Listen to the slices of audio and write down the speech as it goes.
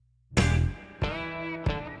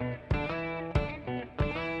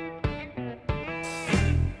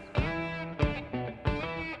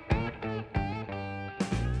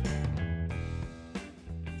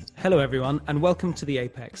Hello everyone and welcome to The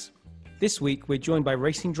Apex. This week we're joined by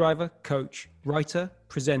racing driver, coach, writer,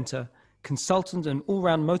 presenter, consultant and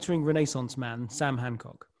all-round motoring renaissance man, Sam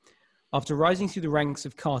Hancock. After rising through the ranks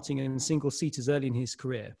of karting and single-seaters early in his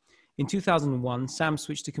career, in 2001 Sam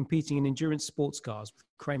switched to competing in endurance sports cars with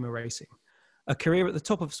Kramer Racing. A career at the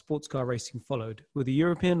top of sports car racing followed, with the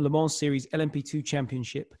European Le Mans Series LMP2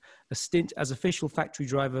 Championship, a stint as official factory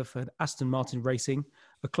driver for Aston Martin Racing,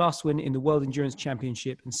 a class win in the World Endurance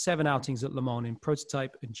Championship, and 7 outings at Le Mans in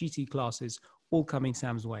prototype and GT classes, all coming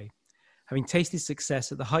Sam's way. Having tasted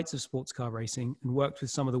success at the heights of sports car racing and worked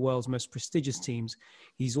with some of the world's most prestigious teams,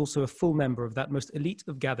 he's also a full member of that most elite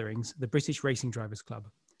of gatherings, the British Racing Drivers Club.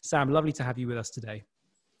 Sam, lovely to have you with us today.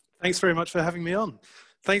 Thanks very much for having me on.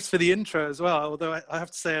 Thanks for the intro as well, although I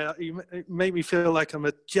have to say you make me feel like I'm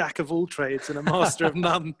a jack of all trades and a master of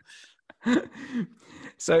none.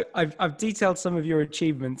 So I've detailed some of your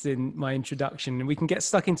achievements in my introduction, and we can get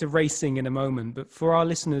stuck into racing in a moment. But for our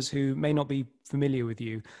listeners who may not be familiar with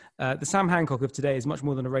you, the Sam Hancock of today is much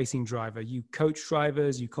more than a racing driver. You coach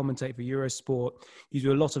drivers, you commentate for Eurosport, you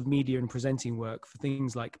do a lot of media and presenting work for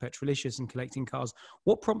things like Petrolicious and Collecting Cars.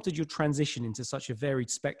 What prompted your transition into such a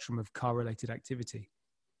varied spectrum of car-related activity?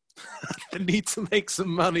 The need to make some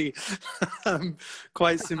money,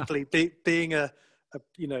 quite simply. Being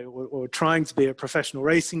or trying to be a professional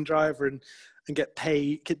racing driver and get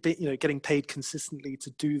paid, getting paid consistently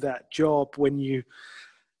to do that job when you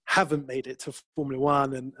haven't made it to Formula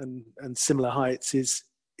One and similar heights is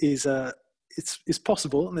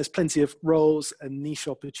possible, and there's plenty of roles and niche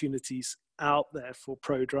opportunities out there for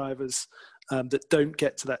pro drivers that don't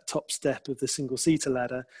get to that top step of the single-seater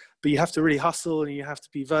ladder. But you have to really hustle, and you have to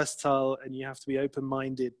be versatile, and you have to be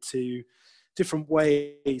open-minded to different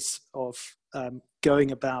ways of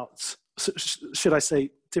going about, should I say,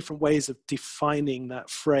 different ways of defining that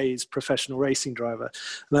phrase, professional racing driver.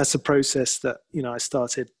 And that's a process that, I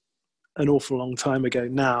started an awful long time ago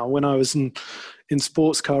now, when I was in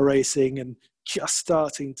sports car racing and just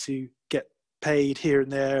starting to get paid here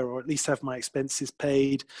and there, or at least have my expenses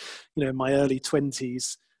paid, in my early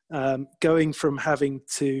 20s, going from having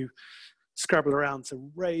to scrabble around to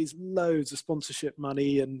raise loads of sponsorship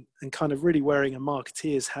money and kind of really wearing a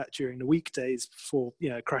marketeer's hat during the weekdays before,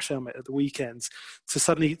 crash helmet at the weekends, to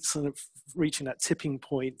suddenly sort of reaching that tipping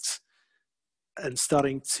point and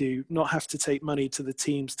starting to not have to take money to the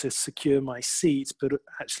teams to secure my seat, but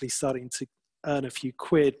actually starting to earn a few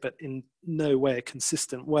quid, but in no way a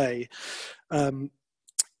consistent way.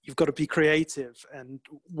 You've got to be creative. And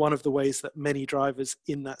one of the ways that many drivers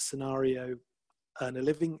in that scenario earn a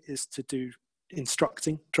living is to do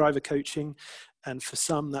instructing, driver coaching. And for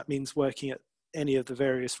some, that means working at any of the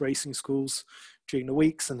various racing schools during the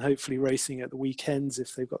weeks, and hopefully racing at the weekends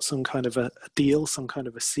if they've got some kind of a deal, some kind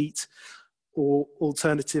of a seat. Or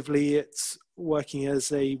alternatively, it's working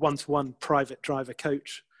as a one-to-one private driver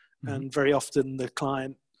coach. Mm-hmm. And very often the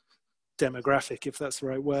client demographic, if that's the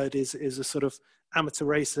right word, is a sort of amateur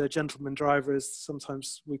racer, gentleman driver, as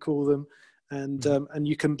sometimes we call them. And and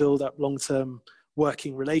you can build up long-term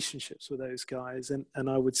working relationships with those guys. And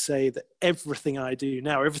I would say that everything I do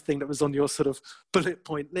now, everything that was on your sort of bullet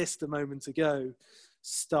point list a moment ago,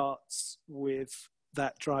 starts with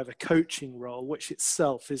that driver coaching role, which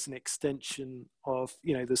itself is an extension of,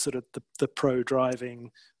 the sort of the pro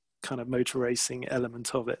driving kind of motor racing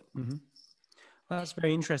element of it. Mm-hmm. Well, that's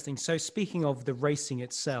very interesting. So speaking of the racing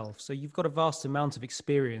itself, so you've got a vast amount of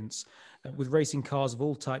experience with racing cars of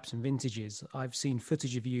all types and vintages. I've seen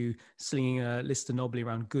footage of you slinging a Lister Nobly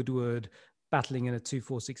around Goodwood, battling in a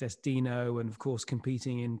 246S Dino, and of course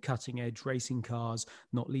competing in cutting edge racing cars,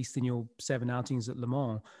 not least in your 7 outings at Le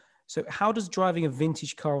Mans. So how does driving a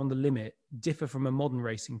vintage car on the limit differ from a modern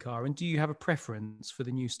racing car? And do you have a preference for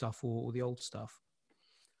the new stuff or the old stuff?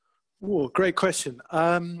 Oh, great question.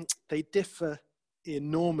 They differ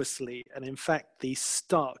enormously. And in fact, the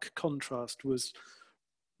stark contrast was,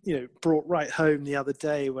 brought right home the other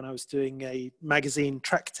day when I was doing a magazine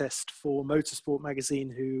track test for Motorsport magazine,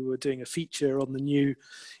 who were doing a feature on the new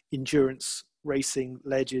endurance racing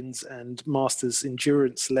legends and Masters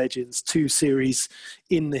endurance legends, 2 series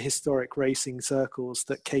in the historic racing circles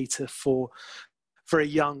that cater for very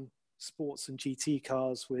young sports and GT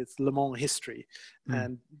cars with Le Mans history.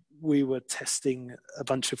 And we were testing a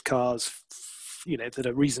bunch of cars, that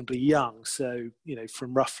are reasonably young. So,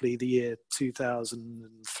 from roughly the year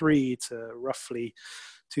 2003 to roughly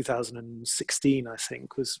 2016, I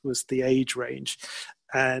think was the age range.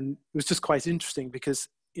 And it was just quite interesting because,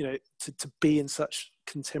 to be in such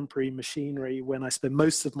contemporary machinery when I spend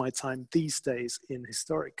most of my time these days in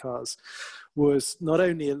historic cars was not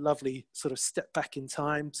only a lovely sort of step back in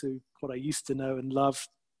time to what I used to know and love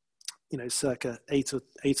circa eight or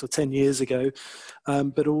 10 years ago.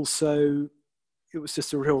 But also it was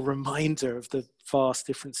just a real reminder of the vast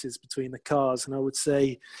differences between the cars. And I would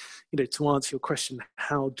say, to answer your question,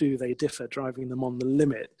 how do they differ driving them on the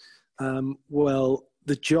limit? Well,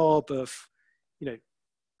 the job of,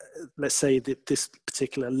 let's say that this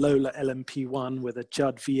particular Lola LMP1 with a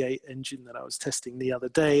Judd V8 engine that I was testing the other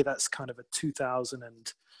day, that's kind of a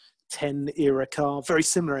 2010 era car, very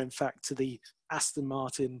similar in fact to the Aston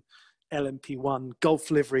Martin LMP1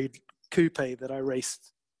 Golf liveried coupe that I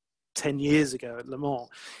raced 10 years ago at Le Mans.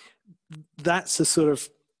 That's a sort of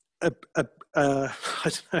I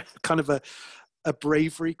don't know, kind of a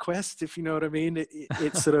bravery quest, if you know what I mean.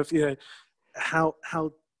 It's sort of,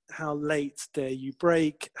 how late dare you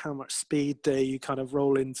brake, how much speed dare you kind of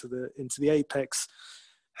roll into the apex,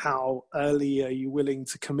 how early are you willing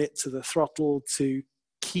to commit to the throttle to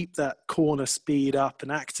keep that corner speed up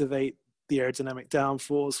and activate the aerodynamic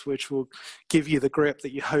downforce, which will give you the grip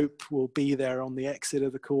that you hope will be there on the exit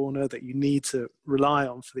of the corner, that you need to rely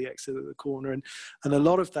on for the exit of the corner. And a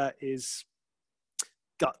lot of that is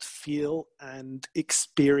gut feel and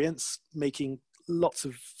experience, making lots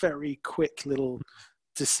of very quick little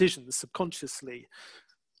decisions subconsciously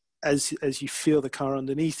as you feel the car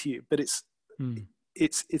underneath you. But it's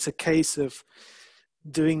a case of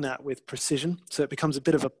doing that with precision, so it becomes a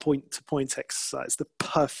bit of a point-to-point exercise. The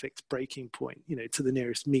perfect braking point, to the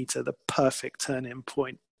nearest meter, the perfect turn-in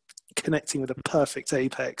point, connecting with a perfect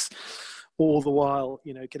apex, all the while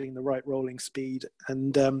getting the right rolling speed.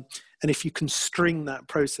 And if you can string that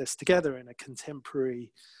process together in a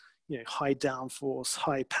contemporary, high downforce,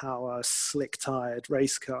 high power, slick tired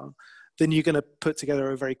race car, then you're going to put together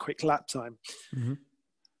a very quick lap time. Mm-hmm.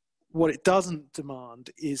 What it doesn't demand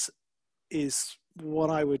is what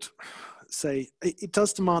I would say, it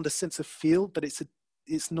does demand a sense of feel, but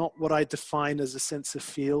it's not what I define as a sense of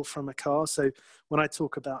feel from a car. So when I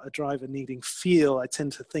talk about a driver needing feel, I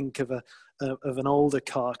tend to think of an older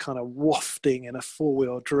car kind of wafting in a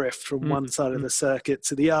four-wheel drift from one side of the circuit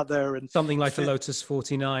to the other, and something like the Lotus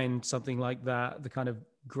 49, something like that, the kind of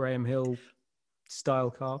Graham Hill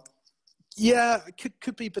style car. Yeah, it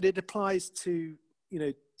could be, but it applies to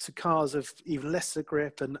to cars of even lesser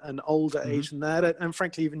grip and older age than that, and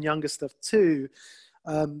frankly even younger stuff too.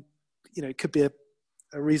 It could be a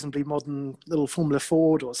reasonably modern little Formula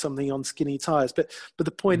Ford or something on skinny tires, but the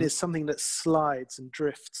point is something that slides and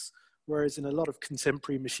drifts, whereas in a lot of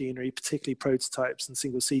contemporary machinery, particularly prototypes and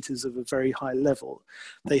single seaters of a very high level,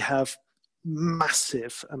 they have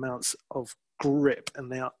massive amounts of grip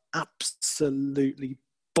and they are absolutely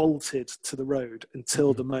bolted to the road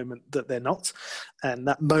until the moment that they're not. And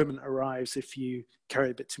that moment arrives if you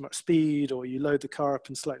carry a bit too much speed or you load the car up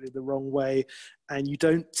in slightly the wrong way, and you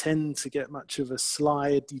don't tend to get much of a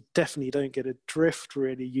slide. You definitely don't get a drift,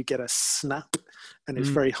 really. You get a snap, and it's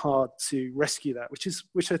very hard to rescue that,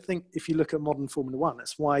 which I think if you look at modern Formula One,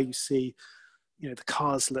 that's why you see the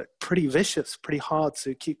cars look pretty vicious, pretty hard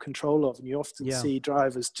to keep control of. And you often see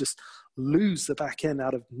drivers just lose the back end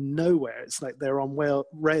out of nowhere. It's like they're on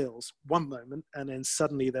rails one moment, and then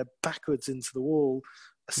suddenly they're backwards into the wall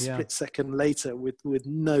a split second later with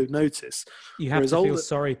no notice. You have to feel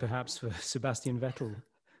sorry perhaps for Sebastian Vettel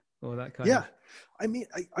or that kind of... I mean,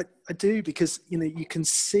 I do, because, you can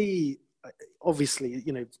see, obviously,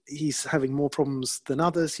 he's having more problems than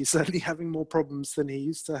others. He's certainly having more problems than he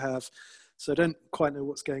used to have. So I don't quite know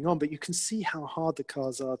what's going on, but you can see how hard the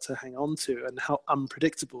cars are to hang on to and how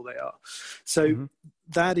unpredictable they are. So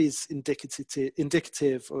that is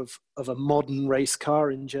indicative of a modern race car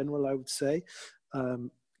in general, I would say.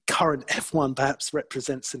 Current F1 perhaps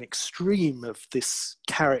represents an extreme of this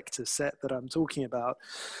character set that I'm talking about.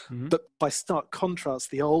 But by stark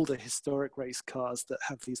contrast, the older historic race cars that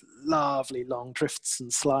have these lovely long drifts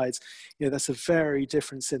and slides, that's a very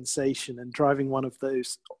different sensation. And driving one of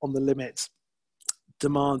those on the limits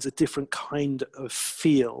demands a different kind of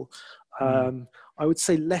feel. I would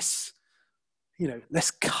say less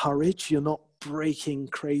courage. You're not braking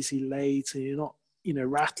crazy late, and you're not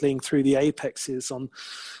rattling through the apexes on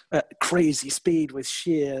crazy speed with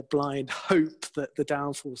sheer blind hope that the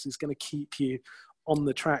downforce is going to keep you on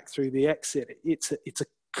the track through the exit. It's a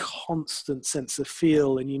constant sense of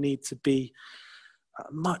feel, and you need to be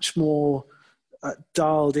much more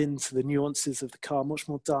dialed into the nuances of the car, much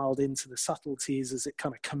more dialed into the subtleties as it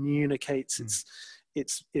kind of communicates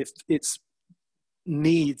its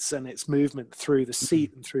needs and its movement through the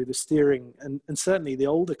seat and through the steering. And certainly the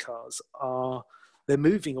older cars they're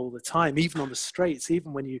moving all the time, even on the straights.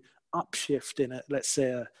 Even when you upshift in let's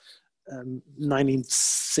say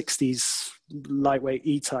 1960s lightweight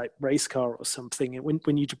E-type race car or something. And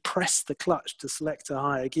when you depress the clutch to select a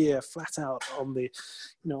higher gear flat out on the,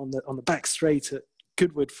 on the back straight at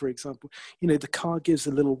Goodwood, for example, the car gives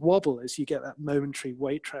a little wobble as you get that momentary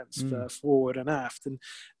weight transfer forward and aft.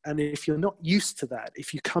 And if you're not used to that,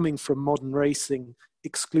 if you're coming from modern racing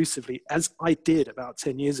exclusively, as I did about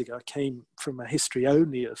 10 years ago, I came from a history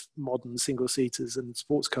only of modern single-seaters and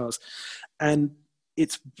sports cars. And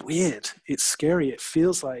it's weird. It's scary. It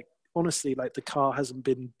feels like, honestly, like the car hasn't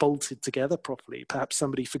been bolted together properly. Perhaps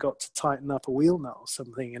somebody forgot to tighten up a wheel nut or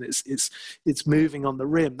something, and it's moving on the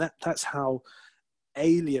rim. That's how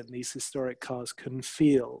alien these historic cars can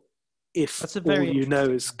feel if all you know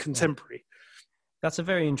is contemporary. That's a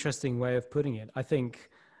very interesting way of putting it. I think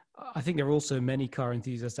there are also many car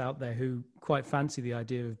enthusiasts out there who quite fancy the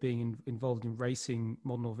idea of being involved in racing,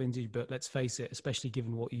 modern or vintage, but let's face it, especially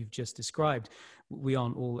given what you've just described, we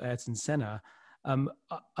aren't all Ayrton Senna.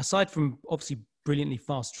 Aside from obviously brilliantly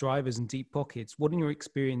fast drivers and deep pockets, what in your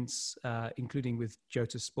experience, including with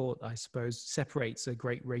Jota Sport, I suppose, separates a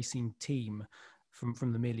great racing team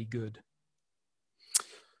from the merely good?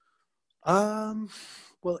 Well,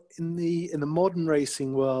 in the modern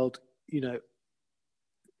racing world,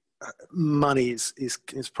 money is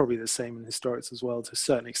probably the same in historics as well to a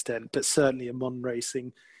certain extent, but certainly in modern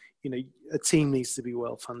racing, a team needs to be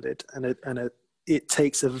well funded, and it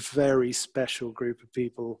takes a very special group of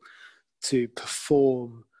people to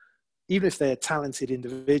perform, even if they're talented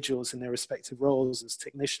individuals in their respective roles as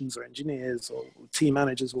technicians or engineers or team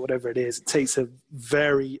managers or whatever it is. It takes a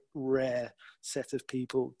very rare set of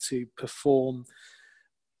people to perform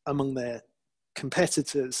among their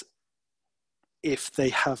competitors if they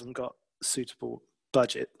haven't got suitable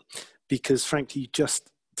budget, because frankly,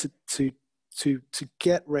 just to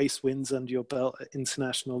get race wins under your belt at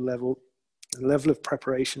international level, the level of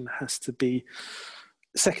preparation has to be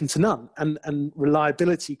second to none, and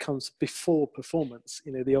reliability comes before performance.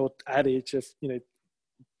 The old adage of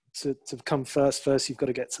to come first you've got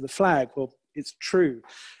to get to the flag. Well, it's true.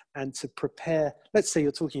 And to prepare, let's say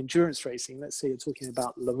you're talking endurance racing, let's say you're talking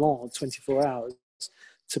about Le Mans, 24 hours,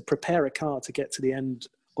 to prepare a car to get to the end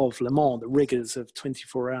of Le Mans, the rigors of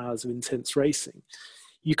 24 hours of intense racing,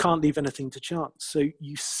 you can't leave anything to chance. So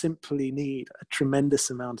you simply need a tremendous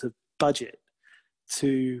amount of budget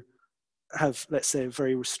to have, let's say, a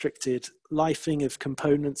very restricted lifing of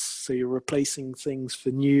components. So you're replacing things for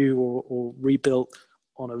new or rebuilt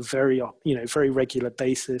on a very regular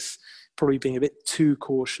basis, probably being a bit too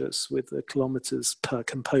cautious with the kilometers per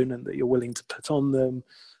component that you're willing to put on them.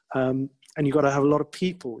 And you've got to have a lot of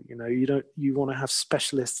people. You want to have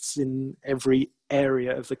specialists in every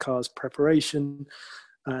area of the car's preparation.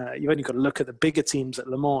 You've only got to look at the bigger teams at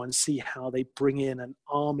Le Mans and see how they bring in an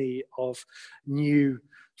army of new,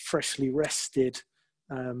 freshly rested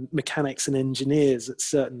mechanics and engineers at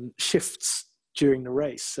certain shifts during the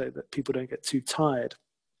race so that people don't get too tired.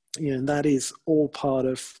 And that is all part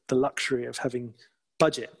of the luxury of having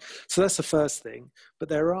budget. So that's the first thing. But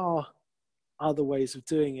there are other ways of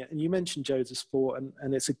doing it. And you mentioned Jota Sport,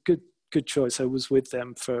 and it's a good choice. I was with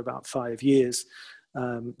them for about 5 years,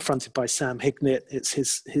 fronted by Sam Hignett. It's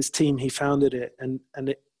his team. He founded it, and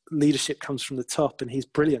leadership comes from the top, and he's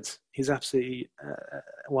brilliant. He's absolutely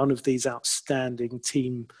one of these outstanding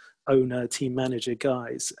team owner, team manager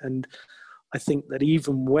guys. And I think that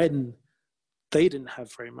even when they didn't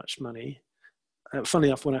have very much money, funnily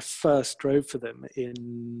enough, when I first drove for them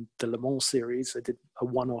in the Le Mans series, I did a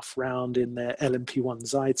one-off round in their LMP1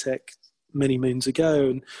 Zytec many moons ago,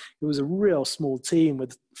 and it was a real small team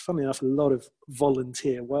with, funnily enough, a lot of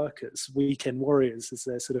volunteer workers, weekend warriors, as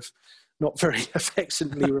they're sort of not very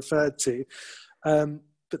affectionately referred to,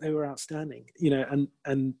 but they were outstanding,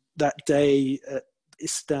 and that day at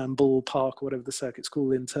Istanbul Park, or whatever the circuit's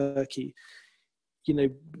called in Turkey,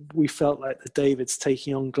 we felt like the Davids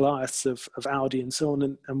taking on Goliaths of Audi and so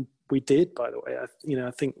on. And we did, by the way.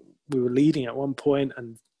 I think we were leading at one point,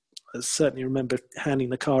 and I certainly remember handing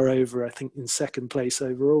the car over, I think, in second place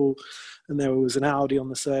overall. And there was an Audi on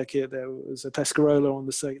the circuit. There was a Pescarolo on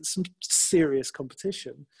the circuit, some serious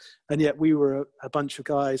competition. And yet we were a bunch of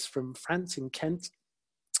guys from France in Kent,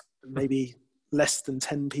 maybe less than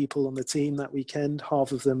 10 people on the team that weekend,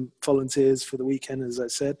 half of them volunteers for the weekend, as I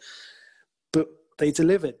said. But they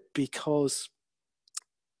delivered because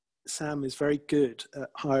Sam is very good at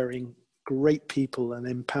hiring great people and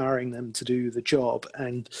empowering them to do the job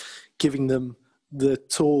and giving them the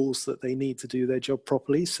tools that they need to do their job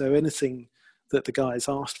properly. So anything that the guys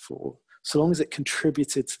asked for, so long as it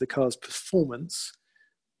contributed to the car's performance,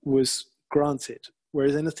 was granted.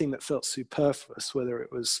 Whereas anything that felt superfluous, whether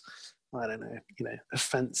it was I don't know, a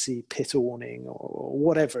fancy pit awning or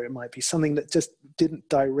whatever it might be, something that just didn't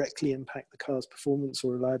directly impact the car's performance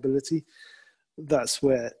or reliability, that's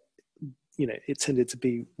where, it tended to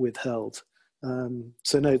be withheld.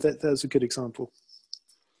 So no, that was a good example.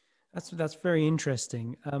 That's very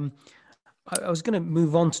interesting. I was going to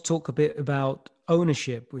move on to talk a bit about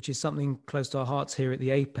ownership, which is something close to our hearts here at the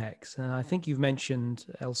Apex. And I think you've mentioned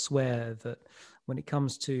elsewhere that when it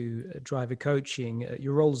comes to driver coaching,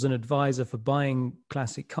 your role as an advisor for buying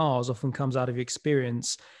classic cars often comes out of your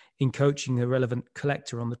experience in coaching the relevant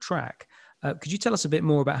collector on the track. Could you tell us a bit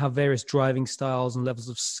more about how various driving styles and levels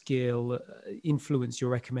of skill influence your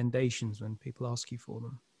recommendations when people ask you for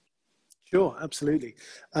them? Sure, absolutely.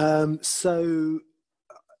 So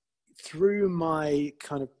through my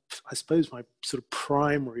kind of, I suppose, my sort of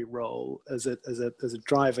primary role as a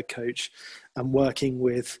driver coach, and working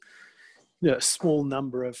with a small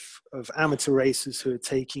number of amateur racers who are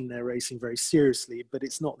taking their racing very seriously, but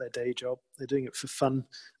it's not their day job. They're doing it for fun.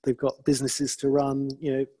 They've got businesses to run,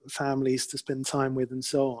 families to spend time with, and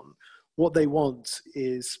so on. What they want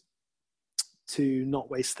is to not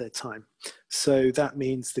waste their time. So that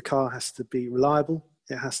means the car has to be reliable,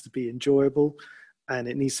 it has to be enjoyable, and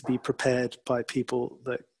it needs to be prepared by people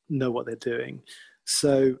that know what they're doing.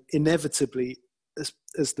 So inevitably,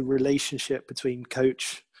 as the relationship between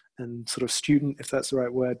coach and sort of student, if that's the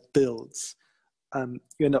right word, builds,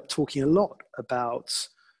 you end up talking a lot about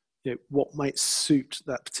what might suit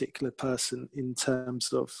that particular person in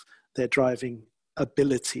terms of their driving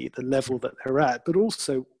ability, the level that they're at, but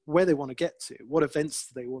also where they want to get to, what events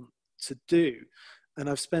do they want to do. And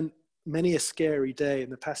I've spent many a scary day in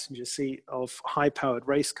the passenger seat of high-powered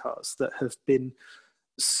race cars that have been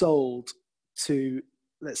sold to,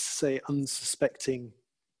 let's say, unsuspecting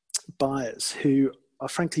buyers who are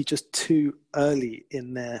frankly just too early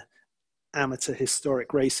in their amateur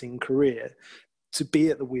historic racing career to be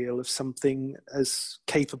at the wheel of something as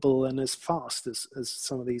capable and as fast as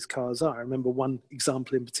some of these cars are. I remember one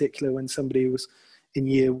example in particular when somebody was in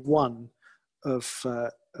year one of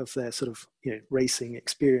their sort of racing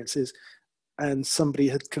experiences, and somebody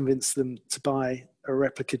had convinced them to buy a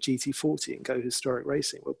replica GT40 and go historic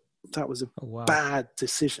racing. Well, that was a bad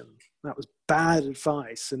decision. That was bad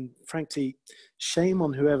advice, and frankly, shame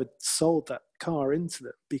on whoever sold that car into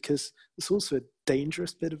them, because it's also a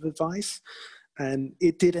dangerous bit of advice. And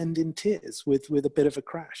it did end in tears with a bit of a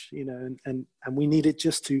crash, and we needed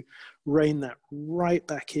just to rein that right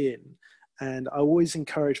back in. And I always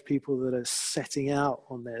encourage people that are setting out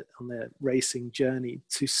on their racing journey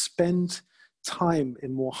to spend time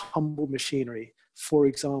in more humble machinery. For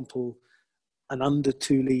example, an under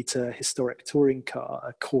 2 litre historic touring car,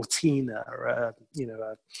 a Cortina, or a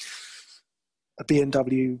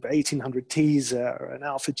BMW 1800 Teaser, or an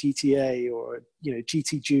Alfa GTA, or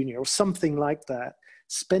GT Junior, or something like that.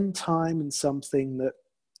 Spend time in something that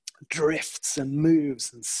drifts and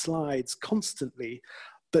moves and slides constantly,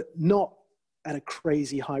 but not at a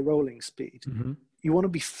crazy high rolling speed. Mm-hmm. You want to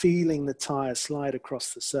be feeling the tire slide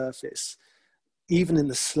across the surface, even in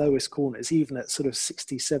the slowest corners, even at sort of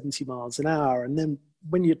 60, 70 miles an hour. And then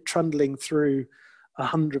when you're trundling through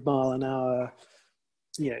 100 mile an hour,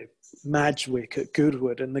 Madgewick at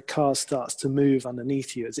Goodwood, and the car starts to move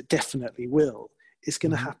underneath you, as it definitely will, it's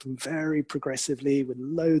going to happen very progressively with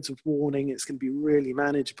loads of warning. It's going to be really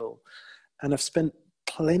manageable. And I've spent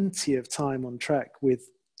plenty of time on track with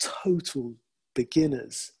total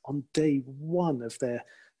beginners on day one of their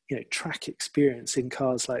track experience in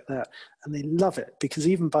cars like that, and they love it, because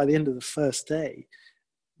even by the end of the first day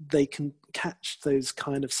they can catch those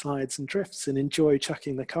kind of slides and drifts and enjoy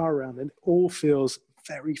chucking the car around, and it all feels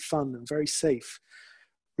very fun and very safe.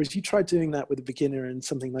 Whereas you try doing that with a beginner in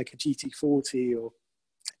something like a GT40 or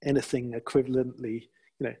anything equivalently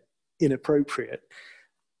inappropriate,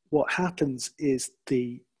 what happens is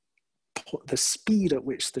the speed at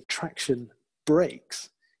which the traction breaks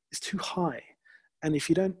is too high. And if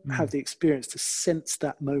you don't have the experience to sense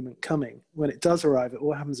that moment coming, when it does arrive, it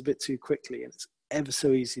all happens a bit too quickly, and it's ever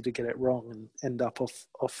so easy to get it wrong and end up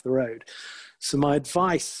off the road. So my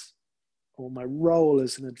advice, or my role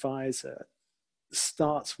as an advisor,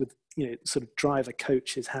 starts with sort of driver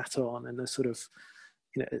coach's hat on, and a sort of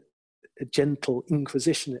a gentle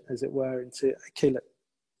inquisition, as it were, into, okay, look,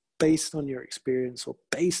 based on your experience, or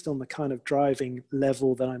based on the kind of driving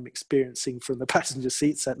level that I'm experiencing from the passenger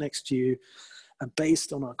seat sat next to you, and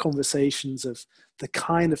based on our conversations of the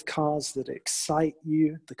kind of cars that excite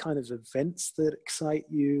you, the kind of events that excite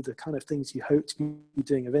you, the kind of things you hope to be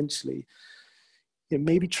doing eventually,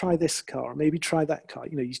 maybe try this car, or maybe try that car.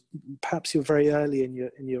 Perhaps you're very early in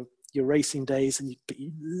your your racing days, but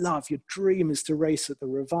your dream is to race at the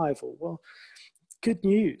Revival. Well, good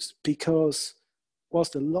news, because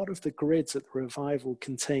whilst a lot of the grids at the Revival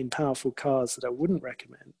contain powerful cars that I wouldn't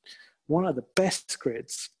recommend, one of the best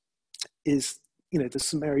grids is, the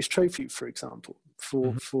St Mary's Trophy, for example,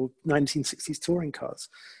 for 1960s touring cars.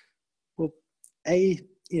 Well,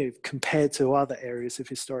 compared to other areas of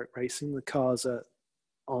historic racing, the cars are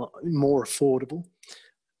more affordable.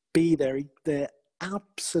 B, they're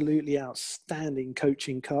absolutely outstanding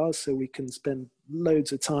coaching cars, so we can spend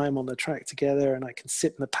loads of time on the track together, and I can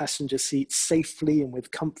sit in the passenger seat safely and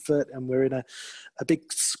with comfort, and we're in a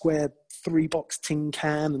big square 3-box tin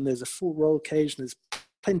can, and there's a full roll cage, and there's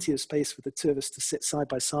plenty of space for the two of us to sit side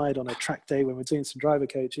by side on a track day when we're doing some driver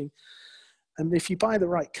coaching. And if you buy the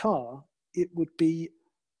right car, it would be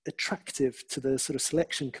attractive to the sort of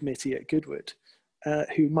selection committee at Goodwood,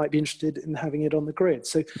 who might be interested in having it on the grid.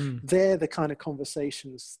 So they're the kind of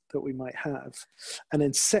conversations that we might have. And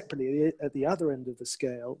then separately, at the other end of the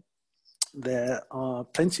scale, there are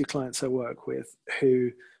plenty of clients I work with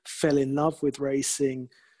who fell in love with racing,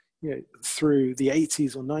 through the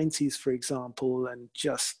 80s or 90s, for example, and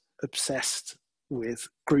just obsessed with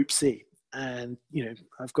Group C. And,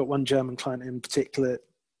 I've got one German client in particular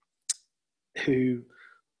who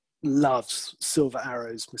loves Silver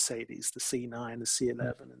Arrow's Mercedes, the C9, the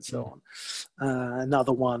C11, and so on.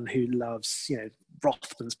 Another one who loves,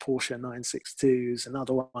 Rothman's Porsche 962s.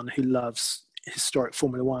 Another one who loves historic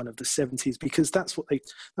Formula One of the 70s, because that's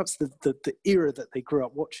the era that they grew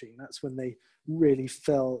up watching. That's when they really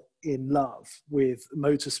fell in love with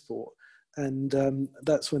motorsport, and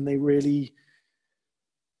that's when they really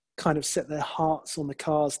kind of set their hearts on the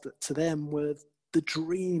cars that to them were the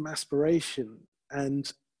dream aspiration.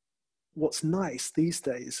 And what's nice these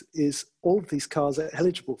days is all of these cars are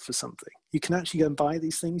eligible for something. You can actually go and buy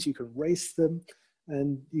these things, you can race them,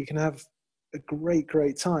 and you can have a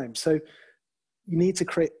great time. So you need to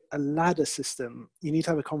create a ladder system. You need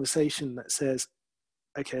to have a conversation that says,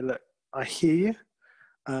 okay, look, I hear you.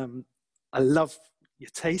 I love your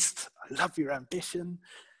taste. I love your ambition.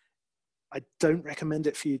 I don't recommend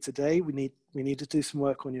it for you today. We need to do some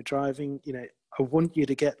work on your driving. I want you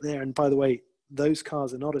to get there. And by the way, those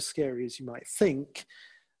cars are not as scary as you might think.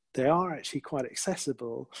 They are actually quite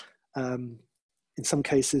accessible. In some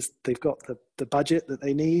cases, they've got the budget that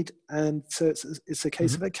they need. And so it's a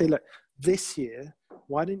case of, okay, look, this year,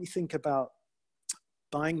 why don't you think about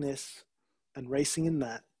buying this and racing in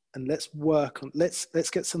that? And let's work on, let's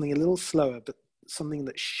get something a little slower, but something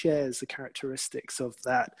that shares the characteristics of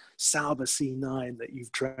that Sauber C9 that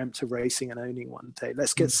you've dreamt of racing and owning one day.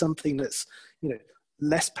 Let's get something that's,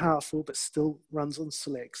 less powerful, but still runs on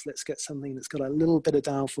slicks. Let's get something that's got a little bit of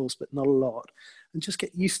downforce, but not a lot. And just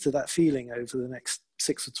get used to that feeling over the next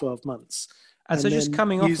 6 or 12 months. And so just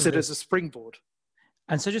coming off use it as a springboard.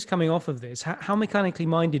 And so just coming off of this, how mechanically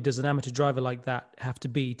minded does an amateur driver like that have to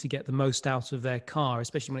be to get the most out of their car,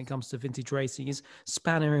 especially when it comes to vintage racing? Is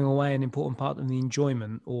spannering away an important part of the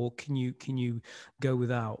enjoyment, or can you go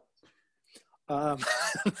without?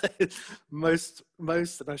 Most,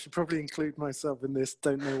 and I should probably include myself in this,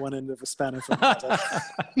 don't know one end of a spanner from the other.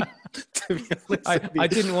 To be honest, I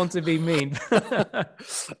didn't want to be mean.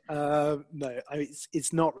 No,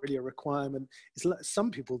 it's not really a requirement. Some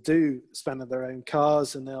people do spanner their own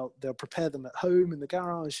cars, and they'll prepare them at home in the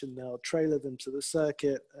garage, and they'll trailer them to the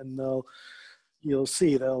circuit, and you'll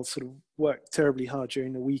see they'll sort of work terribly hard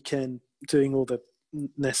during the weekend doing all the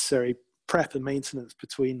necessary prep and maintenance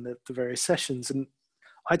between the various sessions. And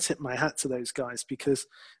I tip my hat to those guys, because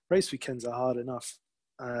race weekends are hard enough,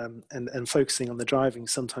 and focusing on the driving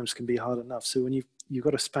sometimes can be hard enough. So when you've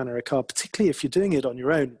got to spanner a car, particularly if you're doing it on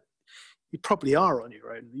your own, you probably are on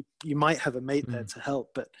your own. You might have a mate there to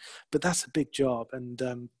help, but that's a big job.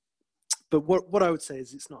 And but what I would say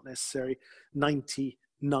is it's not necessary. 99%,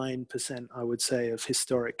 I would say, of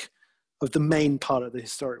the main part of the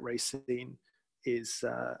historic race scene is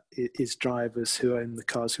drivers who own the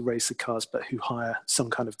cars, who race the cars, but who hire some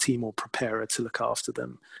kind of team or preparer to look after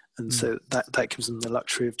them. And so that gives them the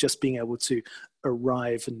luxury of just being able to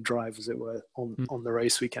arrive and drive, as it were, on the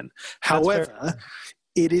race weekend. However,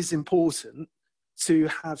 it is important to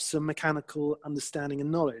have some mechanical understanding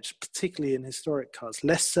and knowledge, particularly in historic cars,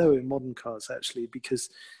 less so in modern cars, actually, because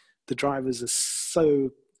the drivers are so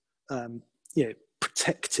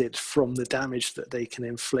protected from the damage that they can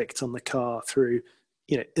inflict on the car through,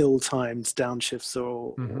 ill-timed downshifts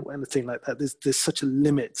or anything like that. There's such a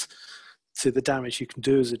limit to the damage you can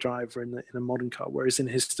do as a driver in a modern car, whereas in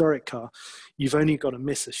a historic car, you've only got to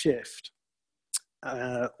miss a shift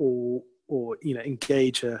or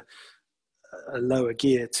engage a a lower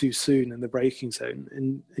gear too soon in the braking zone,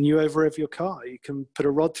 and you over-rev your car. You can put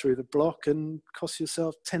a rod through the block and cost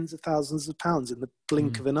yourself tens of thousands of pounds in the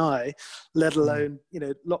blink of an eye, let alone,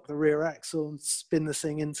 lock the rear axle and spin the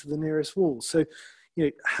thing into the nearest wall. So,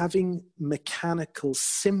 having mechanical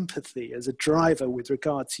sympathy as a driver with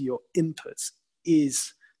regard to your inputs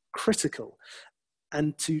is critical.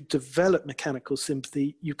 And to develop mechanical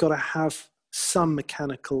sympathy, you've got to have some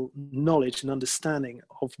mechanical knowledge and understanding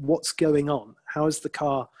of what's going on. How is the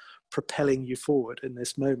car propelling you forward in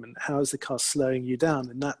this moment? How is the car slowing you down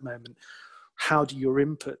in that moment? How do your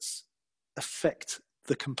inputs affect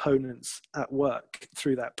the components at work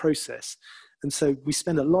through that process? And so we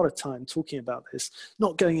spend a lot of time talking about this,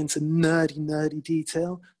 not going into nerdy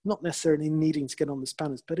detail, not necessarily needing to get on the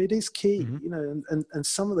spanners, but it is key, and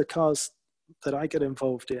some of the cars that I get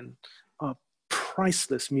involved in are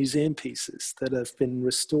priceless museum pieces that have been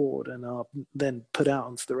restored and are then put out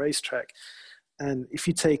onto the racetrack. And if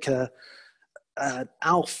you take an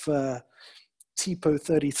Alpha Tipo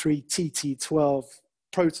 33 TT12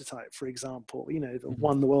 prototype, for example, that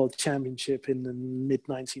won the world championship in the mid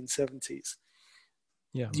 1970s,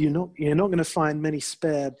 you're not going to find many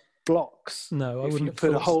spare blocks. No, I if wouldn't you have put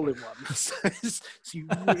a thought hole so. in one. So you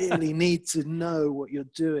really need to know what you're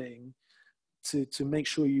doing to make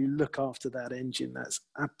sure you look after that engine. That's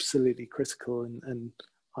absolutely critical, and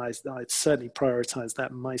I certainly prioritize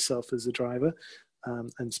that myself as a driver,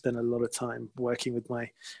 and spend a lot of time working with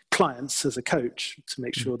my clients as a coach to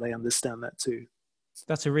make sure they understand that too.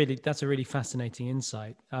 That's a really fascinating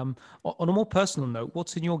insight. On a more personal note,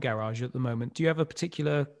 what's in your garage at the moment? Do you have a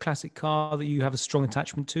particular classic car that you have a strong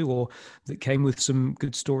attachment to, or that came with some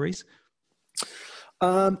good stories?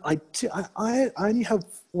 I only have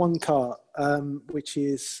one car, which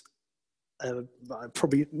is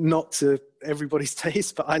probably not to everybody's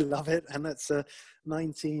taste, but I love it, and that's a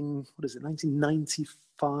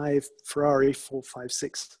 1995 Ferrari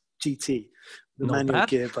 456 GT, the Not manual bad.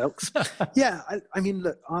 gearbox. Yeah, I mean,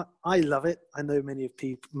 look, I love it. I know many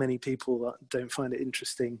people that don't find it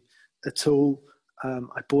interesting at all.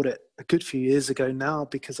 I bought it a good few years ago now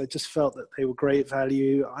because I just felt that they were great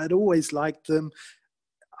value. I'd always liked them.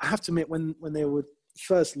 I have to admit, when they were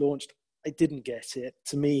first launched, I didn't get it.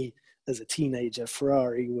 To me, as a teenager,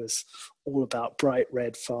 Ferrari was all about bright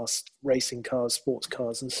red, fast racing cars, sports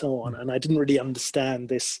cars, and so on. And I didn't really understand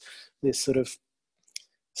this sort of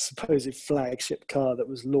supposed flagship car that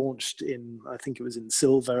was launched in, I think it was in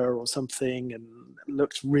silver or something, and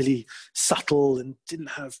looked really subtle and didn't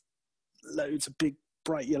have loads of big,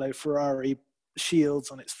 bright yellow Ferrari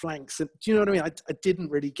shields on its flanks. And do you know what I mean? I didn't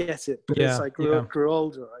really get it, but as I grew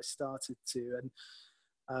older, I started to.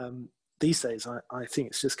 And these days, I think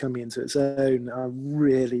it's just coming into its own. I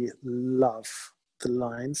really love the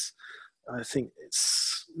lines. I think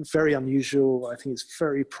it's very unusual. I think it's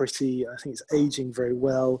very pretty. I think it's aging very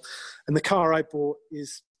well. And the car I bought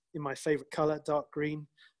is in my favorite color, dark green.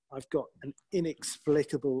 I've got an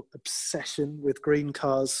inexplicable obsession with green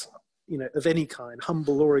cars, of any kind,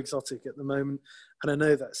 humble or exotic at the moment. And I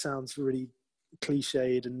know that sounds really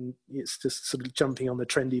cliched, and it's just sort of jumping on the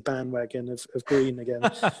trendy bandwagon of green again.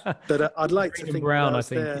 But I'd like to think brown, I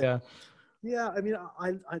think, there. Yeah, I mean,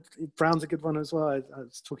 I brown's a good one as well. I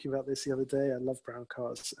was talking about this the other day. I love brown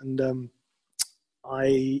cars, and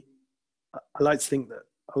I like to think that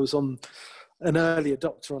I was on an early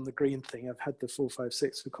adopter on the green thing. I've had the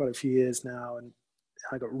 456 for quite a few years now, and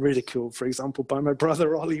I got ridiculed, for example, by my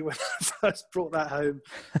brother Ollie when I first brought that home.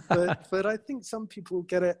 But I think some people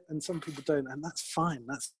get it and some people don't, and that's fine.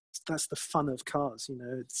 That's the fun of cars,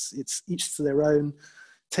 It's each to their own.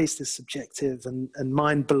 Taste is subjective, and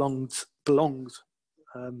mine belonged to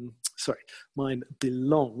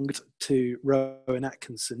Rowan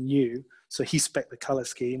Atkinson New. So he spec'd the colour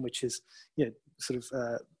scheme, which is sort of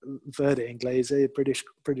verde inglese,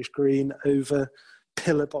 British green over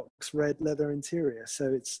pillar box red leather interior.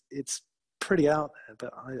 So it's pretty out there,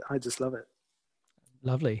 but I just love it.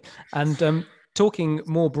 Lovely. And talking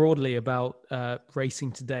more broadly about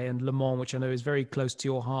racing today and Le Mans, which I know is very close to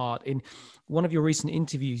your heart, in one of your recent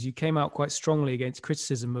interviews, you came out quite strongly against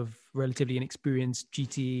criticism of relatively inexperienced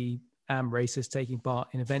GTE AM racers taking part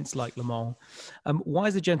in events like Le Mans. Why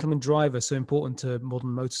is the gentleman driver so important to modern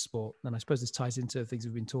motorsport? And I suppose this ties into things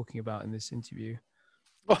we've been talking about in this interview.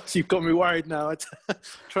 Well, you've got me worried now. I'm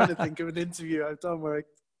trying to think of an interview I've done where I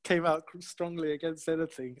came out strongly against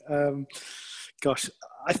anything. Gosh,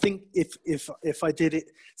 I think if I did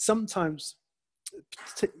it, sometimes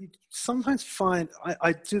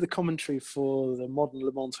I do the commentary for the modern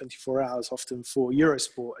Le Mans 24 Hours, often for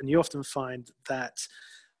Eurosport, and you often find that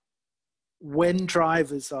when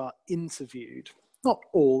drivers are interviewed, not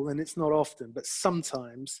all, and it's not often, but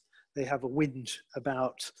sometimes they have a whinge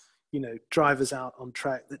about, drivers out on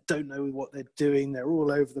track that don't know what they're doing. They're all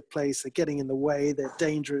over the place. They're getting in the way. They're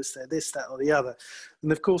dangerous. They're this, that, or the other.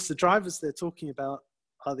 And of course, the drivers they're talking about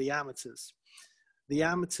are the amateurs. The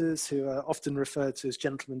amateurs, who are often referred to as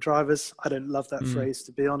gentlemen drivers. I don't love that phrase,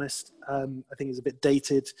 to be honest. I think it's a bit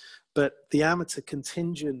dated. But the amateur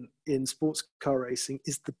contingent in sports car racing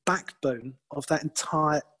is the backbone of that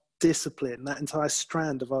entire discipline, that entire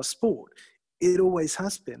strand of our sport. It always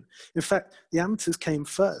has been. In fact, the amateurs came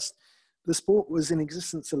first. The sport was in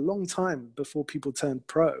existence a long time before people turned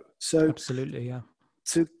pro. So absolutely, yeah.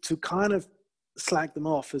 To kind of slag them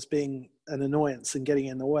off as being an annoyance and getting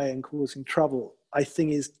in the way and causing trouble, I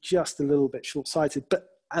think is just a little bit short-sighted. But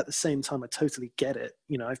at the same time, I totally get it.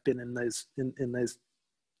 I've been in those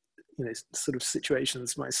sort of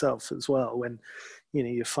situations myself as well, when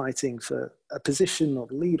you're fighting for a position or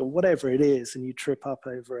the lead or whatever it is, and you trip up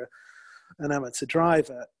over an amateur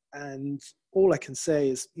driver. And all I can say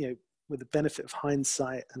is, with the benefit of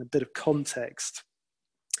hindsight and a bit of context,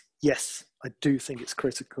 yes, I do think it's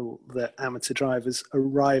critical that amateur drivers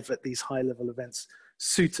arrive at these high-level events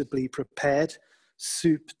suitably prepared,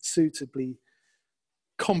 suitably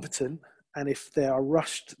competent, and if they are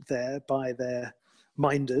rushed there by their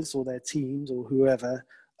minders or their teams or whoever,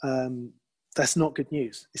 that's not good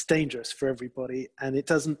news. It's dangerous for everybody, and it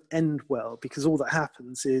doesn't end well, because all that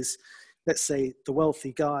happens is, let's say the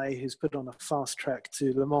wealthy guy who's put on a fast track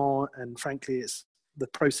to Le Mans, and frankly, the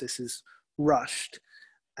process is rushed,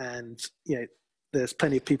 and there's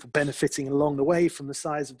plenty of people benefiting along the way from the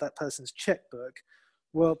size of that person's checkbook.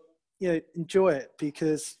 Well, enjoy it,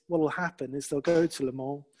 because what will happen is they'll go to Le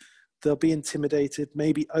Mans, they'll be intimidated,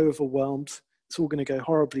 maybe overwhelmed. It's all going to go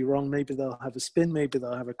horribly wrong. Maybe they'll have a spin, maybe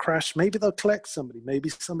they'll have a crash, maybe they'll collect somebody, maybe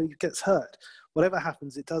somebody gets hurt. Whatever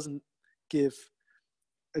happens, it doesn't give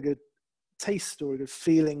a good taste or a good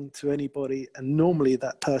feeling to anybody. And normally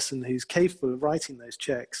that person who's capable of writing those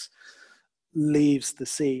checks leaves the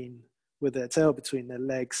scene with their tail between their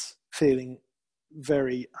legs, feeling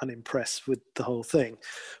very unimpressed with the whole thing.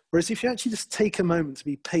 Whereas if you actually just take a moment to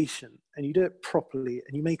be patient and you do it properly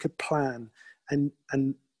and you make a plan, and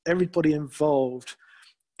everybody involved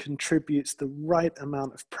contributes the right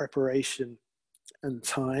amount of preparation and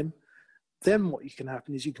time, then what can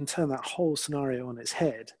happen is you can turn that whole scenario on its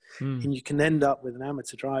head, and you can end up with an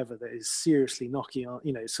amateur driver that is seriously knocking on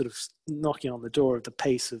the door of the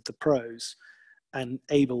pace of the pros, and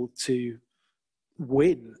able to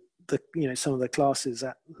win some of the classes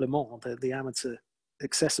at Le Mans, the amateur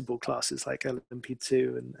accessible classes like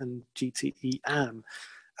LMP2 and GTE AM.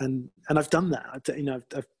 And I've done that.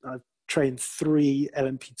 I've trained 3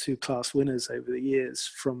 LMP2 class winners over the years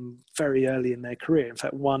from very early in their career. In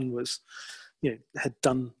fact, one was, had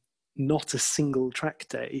done not a single track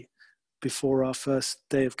day before our first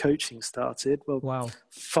day of coaching started. Well, wow.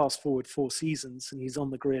 Fast forward 4 seasons and he's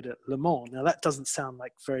on the grid at Le Mans. Now that doesn't sound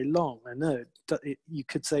like very long. I know you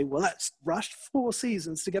could say, well, that's rushed 4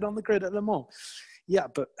 seasons to get on the grid at Le Mans. Yeah,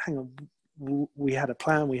 but hang on. We had a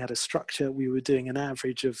plan, we had a structure, we were doing an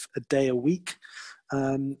average of a day a week,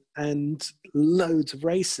 and loads of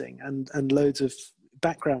racing and loads of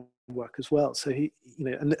background work as well. So he,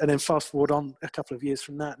 and then fast forward on a couple of years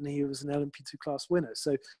from that, and he was an LMP2 class winner.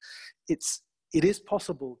 So it is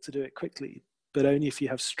possible to do it quickly, but only if you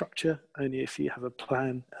have structure, only if you have a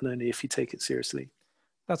plan, and only if you take it seriously.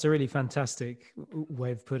 That's a really fantastic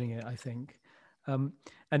way of putting it, I think.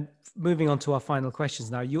 And moving on to our final questions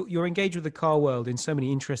now, you're engaged with the car world in so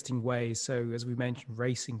many interesting ways. So as we mentioned,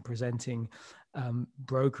 racing, presenting,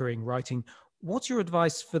 brokering, writing. What's your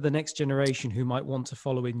advice for the next generation who might want to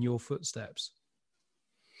follow in your footsteps?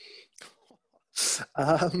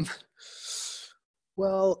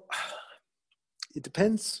 Well, it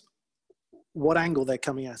depends what angle they're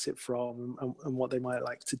coming at it from and what they might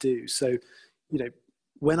like to do. So,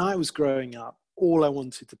 when I was growing up, all I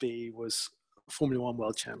wanted to be was Formula One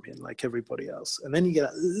world champion, like everybody else. And then you get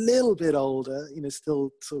a little bit older,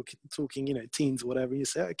 still talking, teens or whatever. You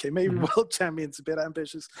say, okay, maybe world champion's a bit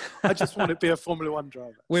ambitious. I just want to be a Formula One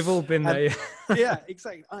driver. We've all been there. Yeah,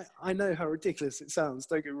 exactly. I know how ridiculous it sounds.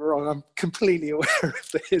 Don't get me wrong. I'm completely aware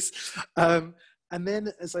of this. And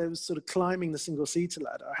then as I was sort of climbing the single-seater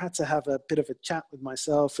ladder, I had to have a bit of a chat with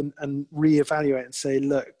myself and reevaluate and say,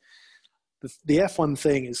 look, the F1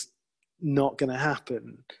 thing is not going to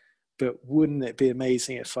happen. But wouldn't it be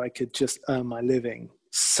amazing if I could just earn my living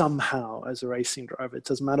somehow as a racing driver? It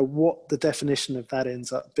doesn't matter what the definition of that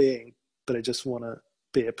ends up being, but I just want to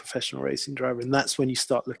be a professional racing driver. And that's when you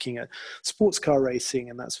start looking at sports car racing.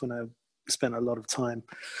 And that's when I spent a lot of time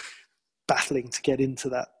battling to get into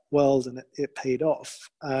world, and it paid off.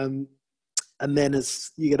 And then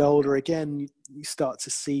as you get older again, you start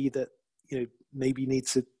to see that, maybe you need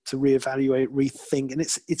to reevaluate, rethink. And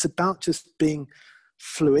it's about just being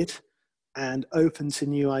fluid and open to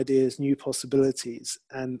new ideas, new possibilities.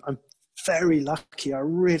 And I'm very lucky. I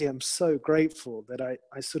really am so grateful that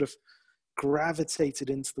I sort of gravitated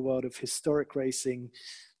into the world of historic racing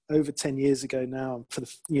over 10 years ago now, for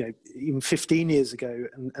even 15 years ago.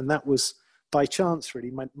 And that was by chance,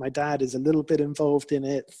 really. My dad is a little bit involved in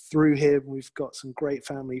it. Through him, we've got some great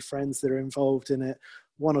family friends that are involved in it.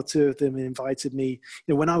 One or two of them invited me,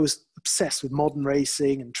 when I was obsessed with modern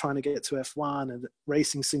racing and trying to get to F1 and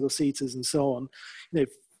racing single-seaters and so on,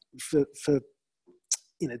 for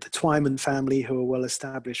the Twyman family, who are well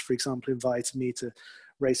established, for example, invited me to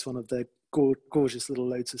race one of the gorgeous little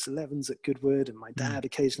Lotus 11s at Goodwood, and my dad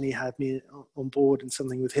occasionally had me on board in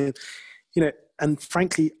something with him. And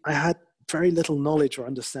frankly, I had very little knowledge or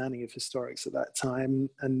understanding of historics at that time.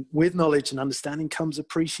 And with knowledge and understanding comes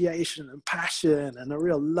appreciation and passion and a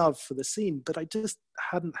real love for the scene. But I just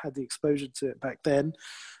hadn't had the exposure to it back then,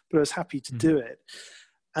 but I was happy to do it.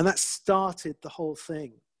 And that started the whole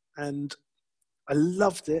thing. And I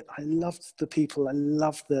loved it. I loved the people. I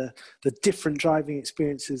loved the different driving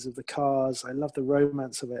experiences of the cars. I loved the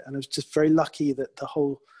romance of it. And I was just very lucky that the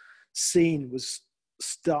whole scene was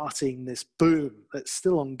starting this boom that's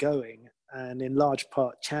still ongoing, and in large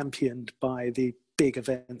part championed by the big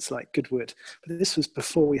events like Goodwood. But this was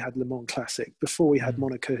before we had Le Mans Classic, before we had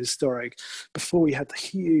Monaco Historic, before we had the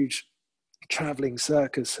huge traveling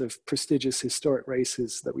circus of prestigious historic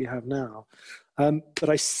races that we have now. But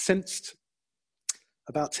I sensed,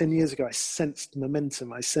 about 10 years ago, I sensed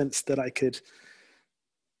momentum. I sensed that I could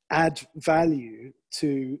add value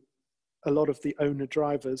to a lot of the owner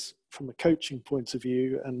drivers from a coaching point of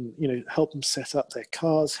view, and help them set up their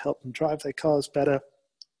cars, help them drive their cars better,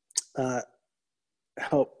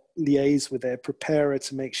 help liaise with their preparer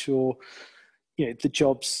to make sure the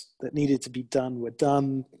jobs that needed to be done were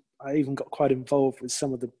done. I even got quite involved with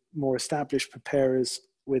some of the more established preparers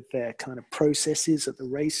with their kind of processes at the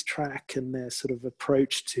racetrack and their sort of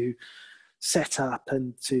approach to setup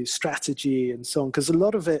and to strategy and so on, because a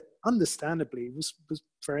lot of it, understandably, was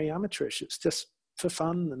very amateurish. It's just for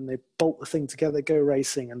fun, and they bolt the thing together, go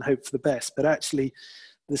racing and hope for the best. But actually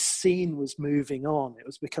the scene was moving on. It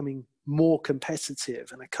was becoming more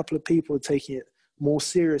competitive, and a couple of people were taking it more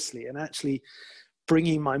seriously, and actually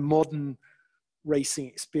bringing my modern racing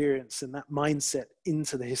experience and that mindset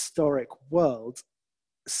into the historic world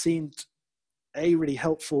seemed really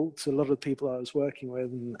helpful to a lot of the people I was working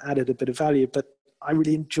with, and added a bit of value. But I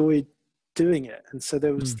really enjoyed doing it. And so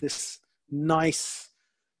there was this nice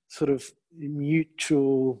sort of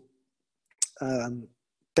mutual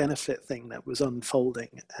benefit thing that was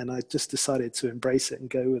unfolding, and I just decided to embrace it and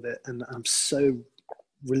go with it. And I'm so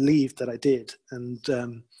relieved that I did,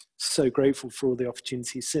 and so grateful for all the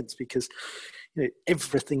opportunities since, because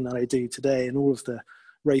everything that I do today and all of the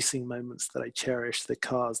racing moments that I cherish, the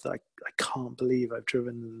cars that I can't believe I've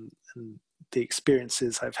driven, and the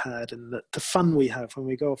experiences I've had, and the fun we have when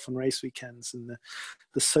we go off on race weekends, and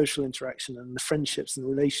the social interaction and the friendships and the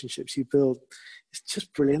relationships you build, it's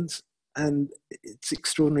just brilliant. And it's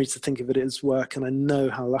extraordinary to think of it as work, and I know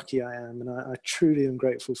how lucky I am, and I truly am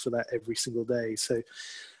grateful for that every single day. So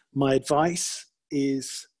my advice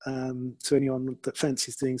is, to anyone that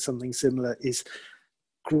fancies doing something similar, is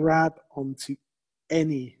grab onto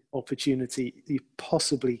any opportunity you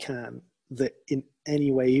possibly can that in any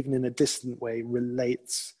way, even in a distant way,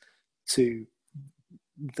 relates to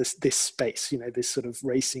this space, this sort of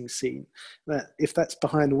racing scene. That if that's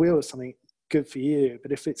behind the wheel or something, good for you.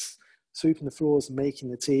 But if it's sweeping the floors and making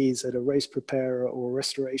the teas at a race preparer or a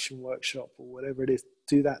restoration workshop or whatever it is,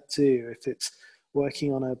 do that too. If it's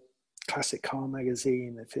working on a classic car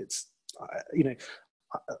magazine, if it's,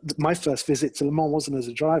 my first visit to Le Mans wasn't as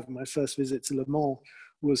a driver. My first visit to Le Mans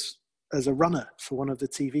was as a runner for one of the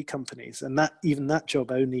TV companies. And that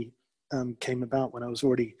job only came about when I was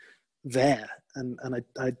already there. And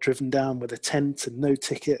I'd driven down with a tent and no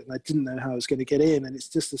ticket, and I didn't know how I was going to get in. And it's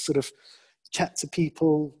just a sort of chat to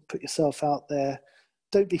people, put yourself out there.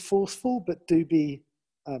 Don't be forceful, but do be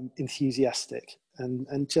enthusiastic,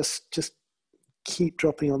 and just keep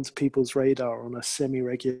dropping onto people's radar on a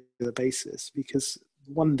semi-regular basis, because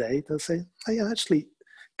one day they'll say, oh yeah, actually,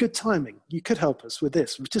 good timing. You could help us with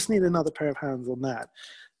this. We just need another pair of hands on that.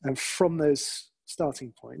 And from those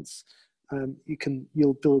starting points,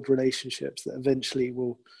 you'll build relationships that eventually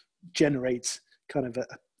will generate kind of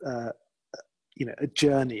a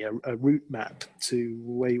journey, a route map to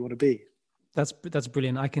where you want to be. That's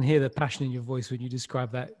brilliant. I can hear the passion in your voice when you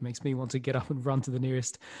describe that. It makes me want to get up and run to the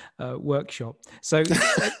nearest workshop. So,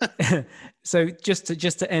 so just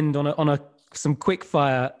to end on some quick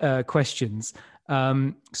fire questions.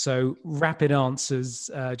 So rapid answers,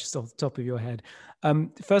 just off the top of your head.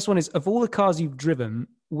 The first one is, of all the cars you've driven,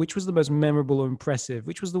 which was the most memorable or impressive?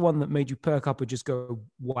 Which was the one that made you perk up and just go,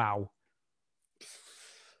 wow?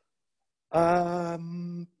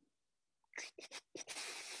 That's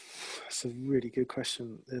a really good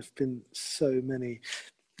question. There have been so many.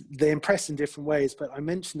 They impress in different ways, but I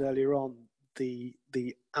mentioned earlier on the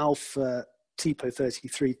Alpha Tipo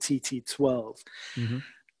 33 TT12. Mm-hmm.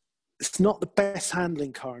 It's not the best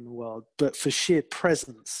handling car in the world, but for sheer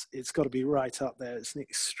presence, it's got to be right up there. It's an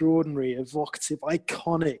extraordinary, evocative,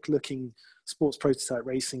 iconic looking sports prototype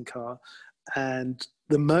racing car. And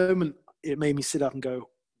the moment it made me sit up and go,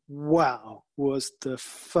 wow, was the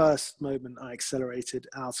first moment I accelerated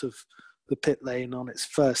out of the pit lane on its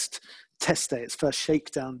first test day, its first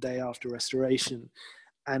shakedown day after restoration.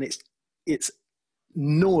 And its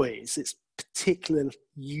noise, its particular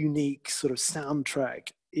unique sort of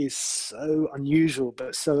soundtrack is so unusual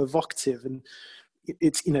but so evocative. And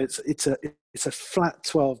it's a flat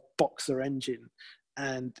 12 boxer engine,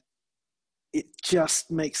 and it just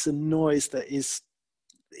makes a noise that is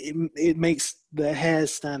it makes the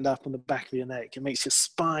hairs stand up on the back of your neck. It makes your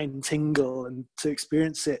spine tingle, and to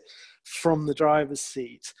experience it from the driver's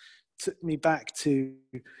seat took me back to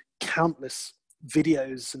countless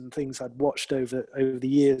videos and things I'd watched over the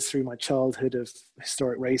years through my childhood of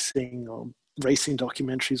historic racing or racing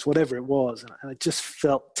documentaries, whatever it was. And I just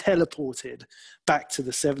felt teleported back to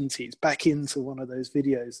the 70s, back into one of those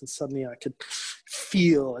videos. And suddenly I could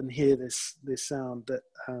feel and hear this sound that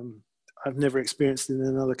I've never experienced in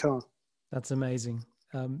another car. That's amazing.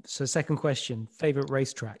 So second question, favorite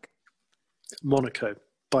racetrack? Monaco,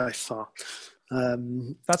 by far.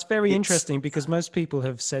 That's very interesting, because most people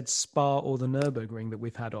have said Spa or the Nürburgring that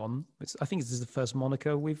we've had on. I think this is the first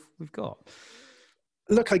Monaco we've got.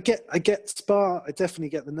 Look, I get Spa. I definitely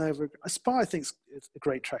get the Nürburgring. Spa, I think, is a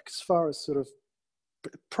great track as far as sort of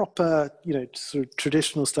proper, sort of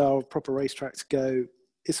traditional style, proper racetracks go.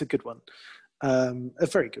 It's a good one, a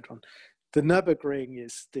very good one. The Nürburgring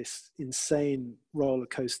is this insane roller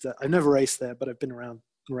coaster. I've never raced there, but I've been around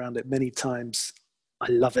it many times. I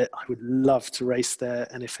love it. I would love to race there.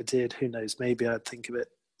 And if I did, who knows, maybe I'd think of it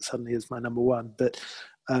suddenly as my number one. But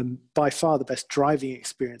by far the best driving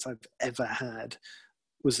experience I've ever had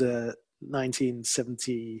was a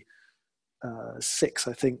 1976,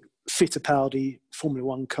 I think, Fittipaldi Formula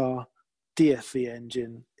One car, DFV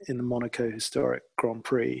engine in the Monaco Historic Grand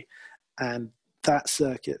Prix. And that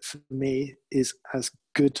circuit for me is as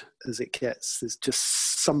good as it gets. There's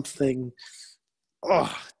just something,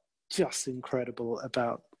 just incredible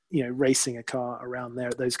about, racing a car around there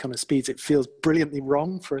at those kind of speeds. It feels brilliantly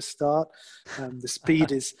wrong for a start. The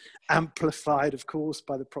speed is amplified, of course,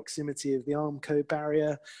 by the proximity of the Armco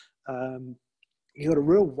barrier. You've got a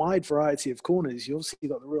real wide variety of corners. You obviously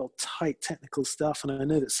got the real tight technical stuff. And I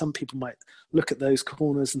know that some people might look at those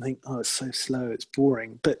corners and think, oh, it's so slow, it's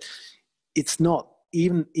boring. But it's not.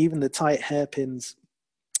 Even the tight hairpins,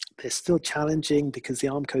 they're still challenging because the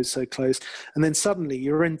Armco is so close. And then suddenly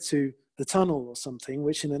you're into the tunnel or something,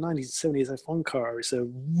 which in a 1970s F1 car is a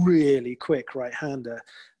really quick right-hander,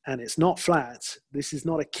 and it's not flat. This is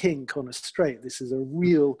not a kink on a straight. This is a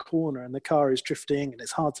real corner, and the car is drifting, and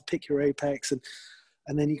it's hard to pick your apex, and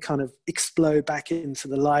then you kind of explode back into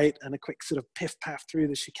the light, and a quick sort of piff-paff through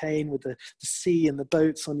the chicane with the sea and the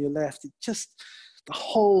boats on your left. It just, the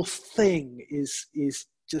whole thing is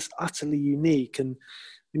just utterly unique. And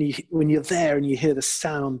when you're there and you hear the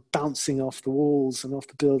sound bouncing off the walls and off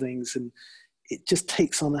the buildings, and it just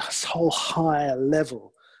takes on a whole higher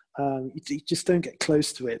level. You just don't get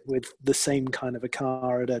close to it with the same kind of a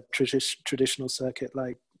car at a traditional circuit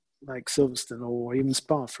like Silverstone or even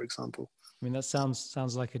Spa, for example. I mean, that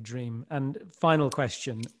sounds like a dream. And final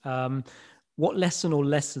question, what lesson or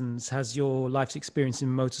lessons has your life's experience in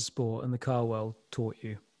motorsport and the car world taught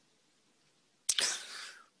you?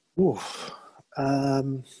 Ooh.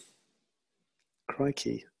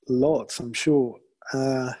 Crikey, lots, I'm sure.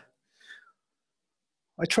 I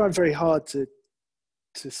try very hard to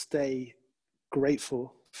stay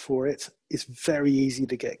grateful for it. It's very easy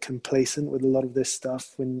to get complacent with a lot of this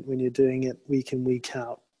stuff when you're doing it week in, week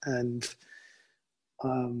out. And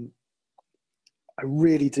I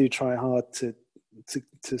really do try hard to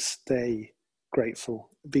stay grateful,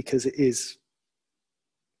 because it is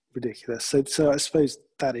ridiculous. So I suppose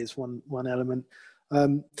that is one element.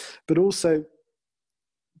 But also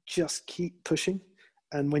just keep pushing.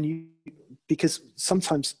 And because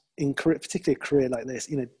sometimes particularly a career like this,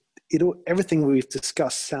 everything we've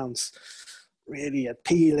discussed sounds really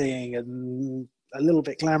appealing and a little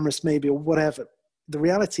bit glamorous maybe, or whatever. The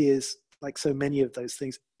reality is, like so many of those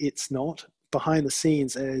things, it's not. Behind the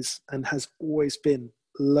scenes is, and has always been,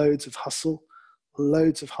 loads of hustle,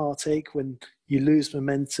 loads of heartache when you lose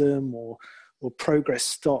momentum, or progress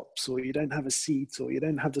stops, or you don't have a seat, or you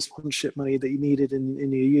don't have the sponsorship money that you needed in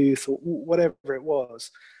your youth, or whatever it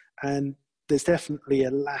was. And there's definitely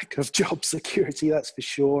a lack of job security, that's for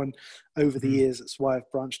sure. And over the years, that's why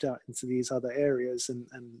I've branched out into these other areas.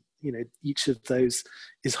 And each of those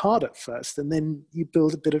is hard at first, and then you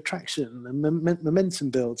build a bit of traction and momentum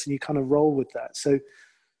builds, and you kind of roll with that. So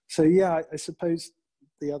yeah, I suppose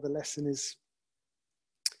the other lesson is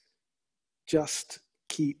just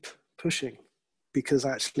keep pushing, because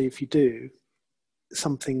actually if you do,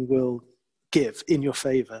 something will give in your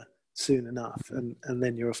favor soon enough, and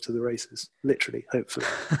then you're off to the races, literally, hopefully.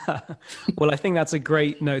 Well, I think that's a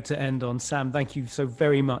great note to end on. Sam, thank you so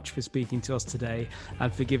very much for speaking to us today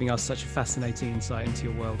and for giving us such a fascinating insight into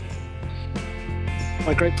your world.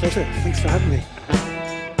 My great pleasure. Thanks for having me.